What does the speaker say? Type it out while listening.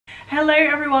Hello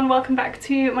everyone, welcome back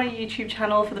to my YouTube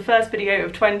channel for the first video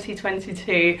of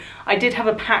 2022. I did have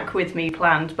a pack with me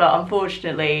planned, but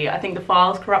unfortunately I think the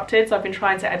file's corrupted, so I've been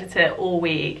trying to edit it all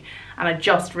week and I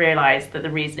just realised that the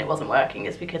reason it wasn't working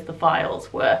is because the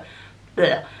files were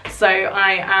bleh. So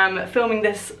I am filming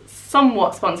this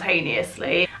somewhat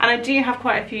spontaneously, and I do have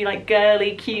quite a few like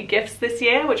girly cute gifts this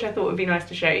year which I thought would be nice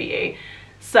to show you.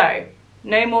 So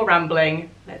no more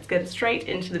rambling, let's get straight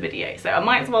into the video. So I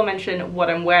might as well mention what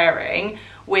I'm wearing,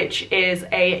 which is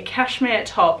a cashmere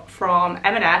top from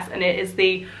M&S, and it is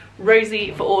the Rosie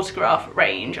for Autograph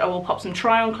range. I will pop some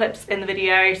try on clips in the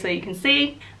video so you can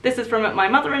see. This is from my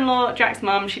mother-in-law, Jack's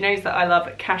mum. She knows that I love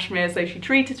cashmere, so she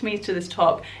treated me to this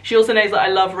top. She also knows that I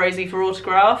love Rosie for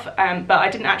Autograph, but I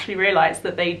didn't actually realise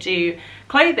that they do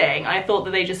clothing. I thought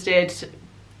that they just did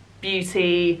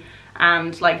beauty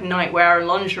and like nightwear and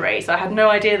lingerie, so I had no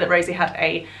idea that Rosie had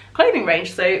a clothing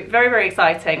range, so very, very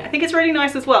exciting. I think it's really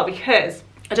nice as well because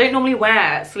I don't normally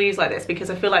wear sleeves like this because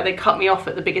I feel like they cut me off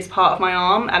at the biggest part of my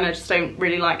arm and I just don't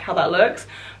really like how that looks.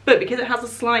 But because it has a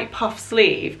slight puff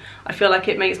sleeve, I feel like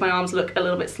it makes my arms look a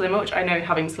little bit slimmer, which I know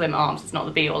having slim arms is not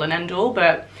the be all and end all,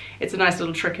 but it's a nice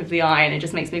little trick of the eye and it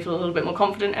just makes me feel a little bit more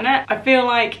confident in it. I feel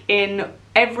like in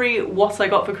every what I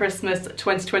got for Christmas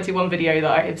 2021 video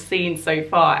that I have seen so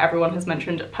far, everyone has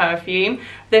mentioned perfume.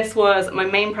 This was my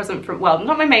main present from, well,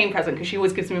 not my main present because she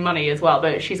always gives me money as well,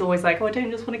 but she's always like, oh, I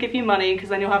don't just want to give you money because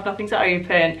then you'll have nothing to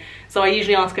open. So I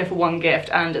usually ask her for one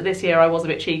gift, and this year I was a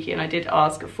bit cheeky and I did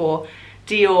ask for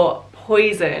Dior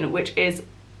Poison, which is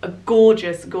a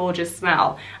gorgeous, gorgeous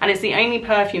smell, and it's the only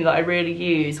perfume that I really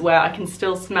use where I can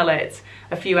still smell it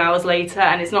a few hours later,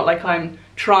 and it's not like I'm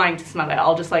trying to smell it.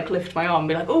 I'll just like lift my arm and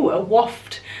be like, oh, a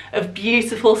waft of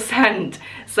beautiful scent.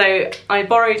 So I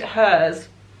borrowed hers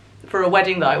for a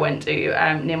wedding that I went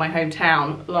to near my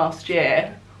hometown last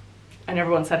year, and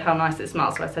everyone said how nice it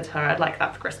smells, so I said to her I'd like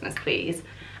that for Christmas please.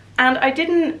 And I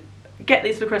didn't get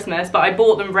these for Christmas, but I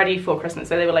bought them ready for Christmas,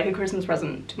 so they were like a Christmas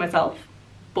present to myself.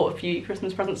 Bought a few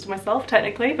Christmas presents to myself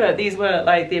technically, but these were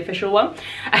like the official one.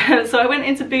 So I went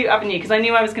into Boot Avenue because I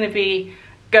knew I was going to be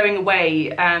going away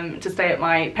to stay at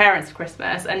my parents for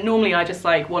Christmas, and normally I just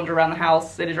like wander around the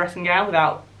house in a dressing gown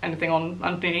without anything on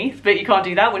underneath, but you can't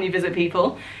do that when you visit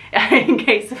people in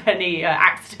case of any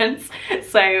accidents.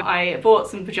 So I bought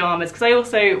some pyjamas because I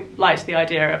also liked the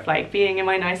idea of like being in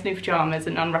my nice new pyjamas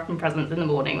and unwrapping presents in the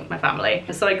morning with my family.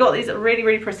 So I got these really,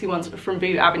 really pretty ones from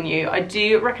Boot Avenue. I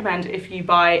do recommend if you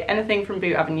buy anything from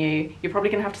Boot Avenue, you're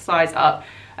probably gonna have to size up.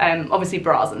 Obviously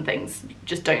bras and things,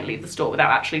 just don't leave the store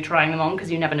without actually trying them on because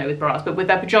you never know with bras, but with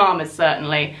their pyjamas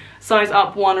certainly, size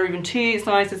up 1 or even 2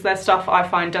 sizes. Their stuff I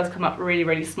find does come up really,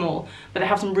 really small, but they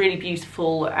have some really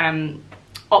beautiful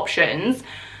options.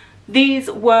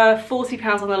 These were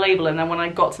 £40 on the label, and then when I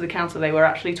got to the counter they were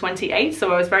actually 28,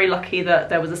 so I was very lucky that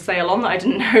there was a sale on that I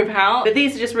didn't know about. But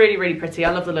these are just really, really pretty.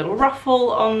 I love the little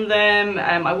ruffle on them.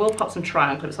 I will pop some try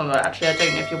on clips on that. Actually, I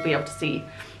don't know if you'll be able to see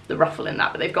the ruffle in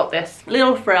that, but they've got this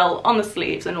little frill on the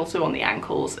sleeves and also on the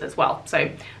ankles as well. So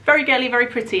very girly, very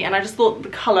pretty, and I just thought the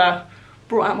colour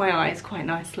brought out my eyes quite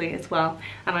nicely as well.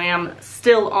 And I am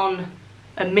still on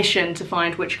a mission to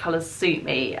find which colours suit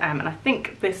me, and I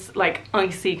think this like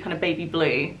icy kind of baby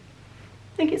blue,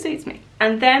 I think it suits me.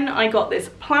 And then I got this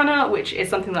planner, which is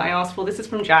something that I asked for. This is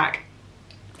from Jack,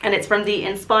 and it's from the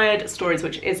Inspired Stories,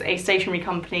 which is a stationery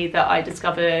company that I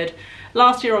discovered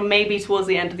last year or maybe towards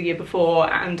the end of the year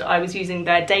before, and I was using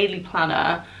their daily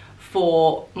planner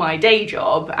for my day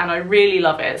job and I really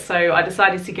love it. So I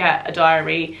decided to get a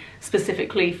diary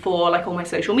specifically for like all my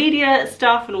social media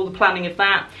stuff and all the planning of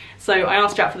that. So I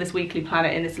asked Jack for this weekly planner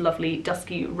in this lovely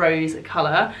dusky rose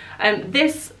colour.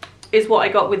 This is what I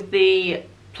got with the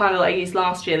planner that I used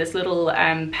last year, this little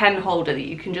pen holder that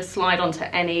you can just slide onto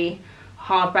any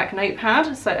hardback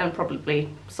notepad, so, and probably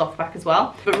softback as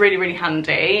well, but really, really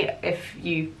handy if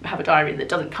you have a diary that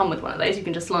doesn't come with one of those. You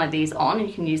can just slide these on and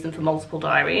you can use them for multiple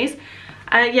diaries.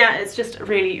 Yeah, it's just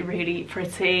really, really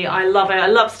pretty. I love it. I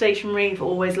love stationery. I've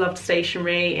always loved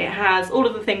stationery. It has all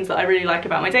of the things that I really like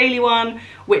about my daily one,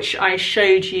 which I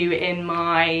showed you in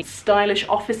my stylish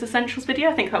office essentials video.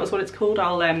 I think that was what it's called.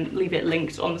 I'll leave it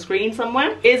linked on the screen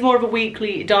somewhere. It is more of a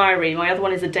weekly diary. My other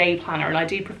one is a day planner and I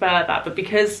do prefer that, but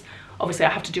because obviously I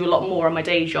have to do a lot more on my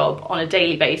day job on a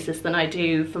daily basis than I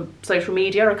do for social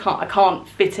media, I can't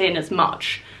fit in as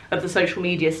much of the social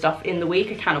media stuff in the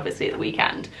week. I can obviously at the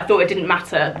weekend. I thought it didn't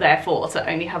matter therefore to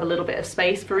only have a little bit of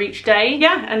space for each day.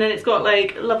 Yeah, and then it's got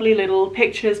like lovely little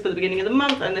pictures for the beginning of the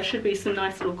month, and there should be some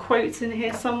nice little quotes in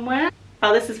here somewhere.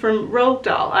 This is from Roald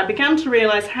Dahl. I began to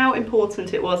realise how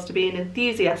important it was to be an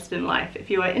enthusiast in life.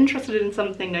 If you are interested in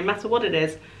something, no matter what it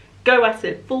is, go at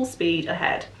it full speed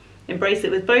ahead. Embrace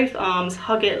it with both arms,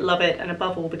 hug it, love it, and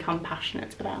above all, become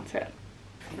passionate about it.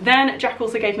 Then Jack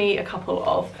also gave me a couple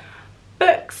of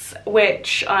books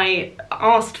which I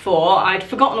asked for. I'd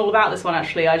forgotten all about this one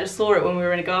actually. I just saw it when we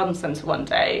were in a garden centre one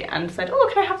day and said, oh,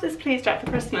 can I have this please, Jack, for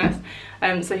Christmas?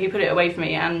 So he put it away for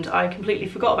me and I completely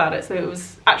forgot about it, so it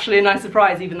was actually a nice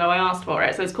surprise even though I asked for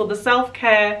it. So it's called The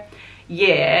Self-Care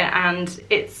Year, and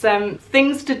it's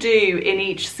things to do in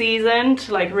each season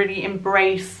to like really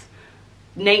embrace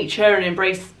nature and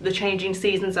embrace the changing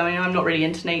seasons. I mean, I'm not really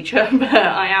into nature, but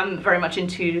I am very much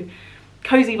into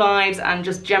cozy vibes and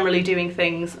just generally doing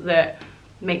things that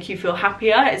make you feel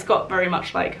happier. It's got very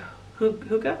much like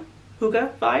hygge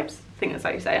vibes, I think that's how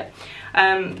you say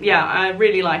it. Yeah, I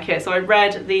really like it. So I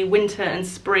read the winter and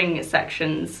spring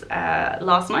sections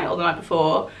last night or the night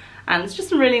before, and there's just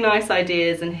some really nice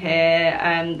ideas in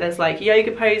here. There's like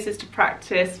yoga poses to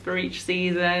practice for each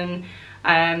season.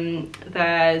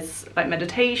 There's like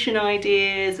meditation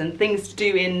ideas and things to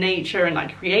do in nature and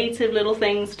like creative little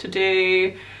things to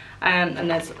do. And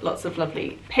there's lots of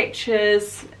lovely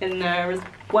pictures in there as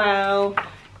well.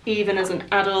 Even as an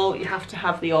adult, you have to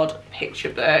have the odd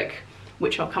picture book,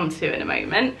 which I'll come to in a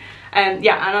moment.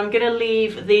 Yeah, and I'm gonna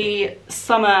leave the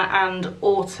summer and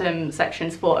autumn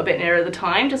sections for a bit nearer the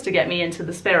time, just to get me into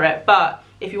the spirit. But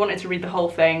if you wanted to read the whole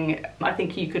thing, I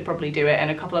think you could probably do it in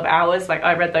a couple of hours. Like,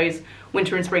 I read those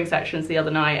winter and spring sections the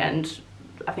other night, and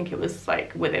I think it was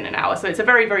like within an hour. So it's a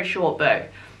very, very short book,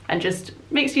 and just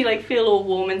makes you like feel all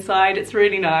warm inside. It's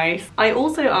really nice. I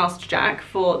also asked Jack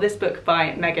for this book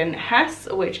by Megan Hess,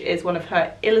 which is one of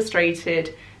her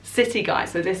illustrated city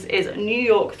guides. So this is New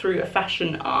York through a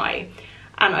fashion eye,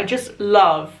 and I just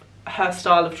love her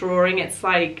style of drawing. It's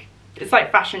like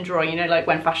fashion drawing, you know, like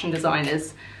when fashion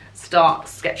designers start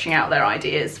sketching out their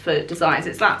ideas for designs.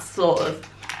 It's that sort of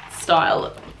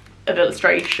style of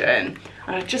illustration.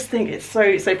 And I just think it's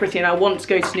so, so pretty, and I want to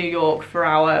go to New York for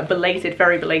our belated,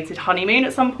 very belated honeymoon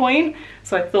at some point.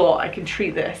 So I thought I could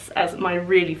treat this as my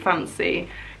really fancy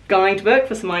guidebook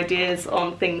for some ideas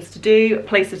on things to do,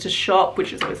 places to shop,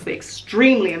 which is obviously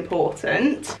extremely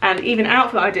important, and even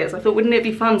outfit ideas. I thought, wouldn't it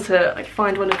be fun to like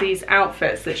find one of these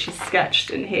outfits that she's sketched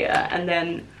in here and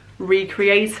then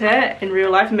recreate it in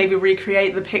real life, and maybe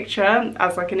recreate the picture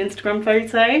as like an Instagram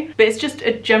photo. But it's just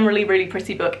a generally really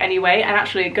pretty book anyway, and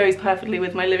actually it goes perfectly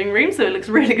with my living room, so it looks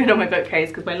really good on my bookcase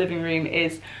because my living room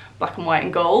is black and white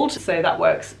and gold, so that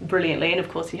works brilliantly. And of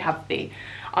course you have the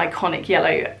iconic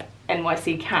yellow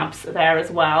NYC cabs there as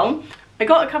well. I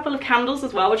got a couple of candles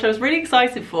as well, which I was really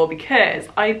excited for because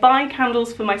I buy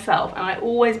candles for myself and I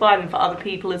always buy them for other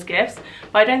people as gifts,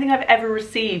 but I don't think I've ever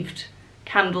received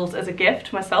candles as a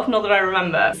gift myself, not that I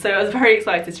remember. So I was very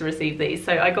excited to receive these.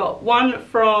 So I got one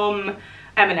from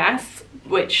M&S,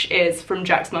 which is from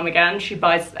Jack's mum again. She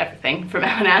buys everything from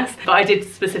M&S, but I did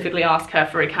specifically ask her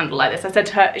for a candle like this. I said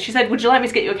to her, she said, would you like me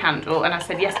to get you a candle? And I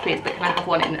said, yes please, but can I have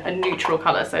one in a neutral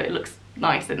colour so it looks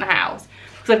nice in the house?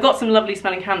 Because I've got some lovely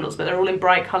smelling candles, but they're all in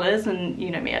bright colours, and you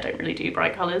know me, I don't really do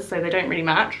bright colours, so they don't really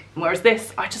match. Whereas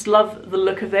this, I just love the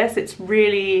look of this. It's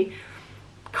really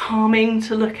calming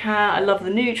to look at. I love the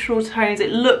neutral tones.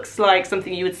 It looks like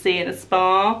something you would see in a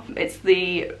spa. It's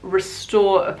the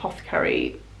Restore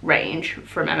Apothecary range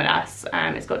from M&S.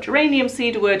 It's got geranium,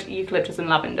 cedarwood, eucalyptus and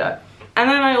lavender. And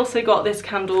then I also got this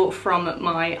candle from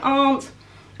my aunt,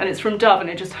 and it's from Dove, and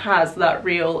it just has that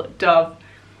real Dove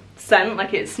scent,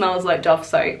 like it smells like Dove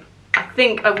soap. I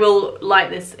think I will light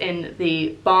this in the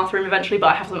bathroom eventually, but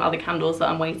I have some other candles that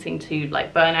I'm waiting to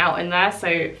like burn out in there,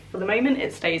 so for the moment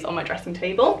it stays on my dressing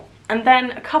table. And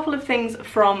then a couple of things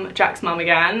from Jack's mum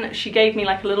again. She gave me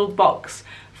like a little box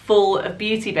full of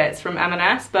beauty bits from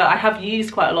M&S, but I have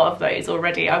used quite a lot of those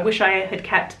already. I wish I had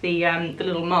kept the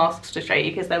little masks to show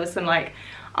you, because there was some like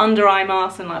under eye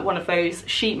masks and like one of those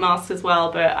sheet masks as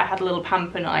well, but I had a little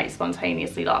pamper night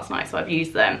spontaneously last night, so I've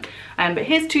used them. But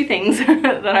here's two things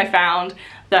that I found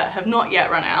that have not yet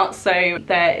run out. So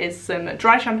there is some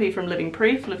dry shampoo from Living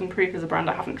Proof. Living Proof is a brand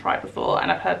I haven't tried before,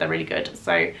 and I've heard they're really good,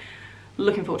 so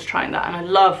looking forward to trying that. And I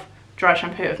love dry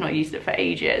shampoo, I've not used it for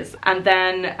ages. And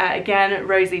then again,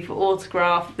 Rosie for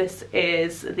Autograph. This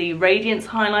is the Radiance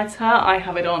highlighter. I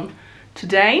have it on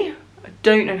today. I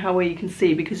don't know how well you can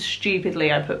see because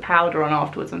stupidly I put powder on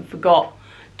afterwards and forgot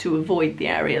to avoid the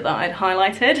area that I'd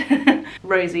highlighted.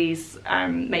 Rosie's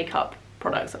makeup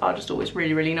products are just always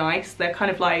really, really nice. They're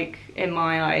kind of like, in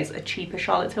my eyes, a cheaper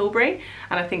Charlotte Tilbury,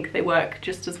 and I think they work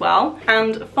just as well.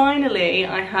 And finally,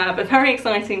 I have a very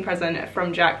exciting present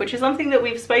from Jack, which is something that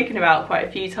we've spoken about quite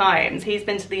a few times. He's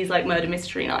been to these like murder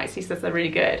mystery nights. He says they're really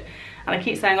good. And I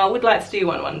keep saying, oh, I would like to do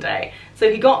one day.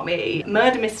 So he got me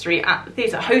murder mystery at the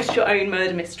theatre, host your own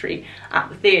murder mystery at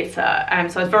the theatre.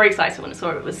 So I was very excited when I saw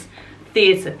it was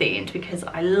theatre themed, because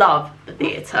I love the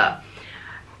theatre.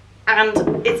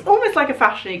 And it's almost like a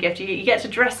fashion gift. You get to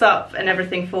dress up and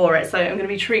everything for it. So I'm going to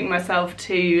be treating myself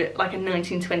to like a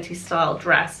 1920s style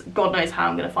dress. God knows how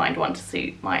I'm going to find one to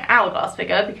suit my hourglass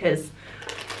figure, because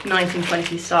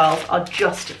 1920s styles are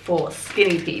just for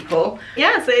skinny people.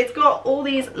 Yeah, so it's got all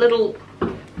these little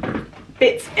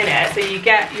bits in it. So you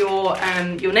get your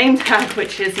name tag,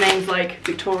 which is names like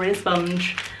Victoria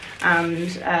Sponge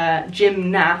and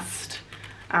Gymnast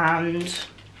and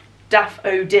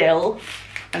Daffodil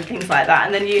and things like that.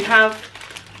 And then you have,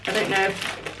 I don't know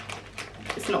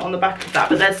if it's not on the back of that,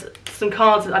 but there's some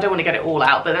cards. I don't want to get it all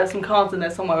out, but there's some cards in there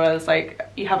somewhere where it's like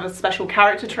you have a special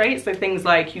character trait. So things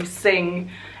like you sing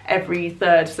every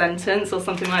third sentence or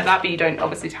something like that, but you don't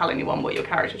obviously tell anyone what your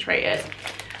character trait is.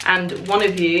 And one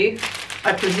of you,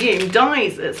 I presume,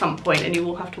 dies at some point, and you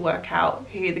will have to work out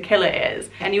who the killer is.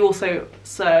 And you also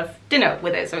serve dinner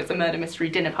with it, so it's a murder mystery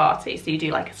dinner party. So you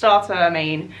do like a starter, a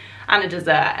main, and a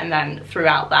dessert, and then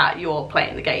throughout that you're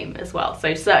playing the game as well.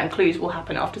 So certain clues will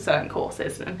happen after certain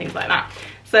courses and things like that.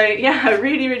 So yeah,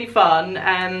 really, really fun.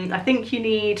 I think you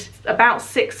need about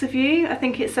 6 of you. I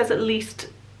think it says at least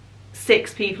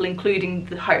 6 people, including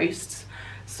the hosts.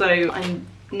 So I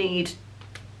need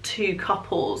 2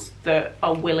 couples that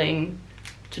are willing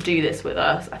to do this with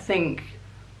us. I think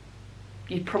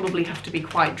you'd probably have to be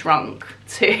quite drunk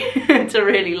to to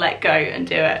really let go and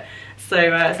do it. So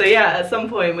yeah, at some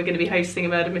point we're going to be hosting a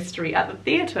murder mystery at the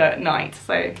theatre at night,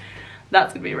 so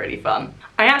that's going to be really fun.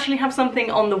 I actually have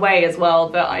something on the way as well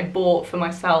that I bought for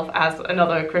myself as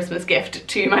another Christmas gift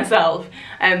to myself,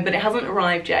 but it hasn't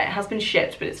arrived yet. It has been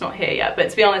shipped, but it's not here yet. But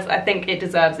to be honest, I think it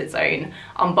deserves its own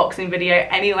unboxing video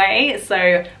anyway,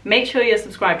 so make sure you're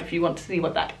subscribed if you want to see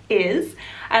what that is.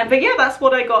 But yeah, that's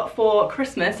what I got for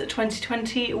Christmas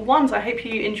 2021. So I hope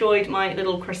you enjoyed my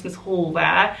little Christmas haul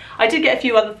there. I did get a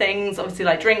few other things, obviously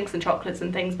like drinks and chocolates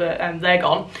and things, but they're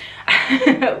gone.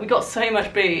 We got so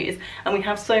much booze, and we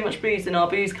have so much booze in our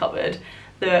booze cupboard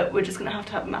that we're just gonna have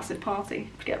to have a massive party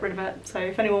to get rid of it. So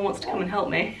if anyone wants to come and help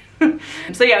me.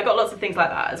 So yeah, I got lots of things like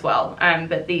that as well.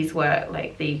 But these were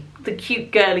like the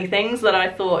cute girly things that I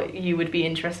thought you would be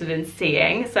interested in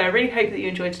seeing. So I really hope that you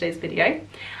enjoyed today's video,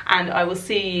 and I will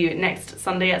see you next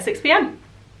Sunday at 6 PM.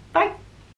 Bye.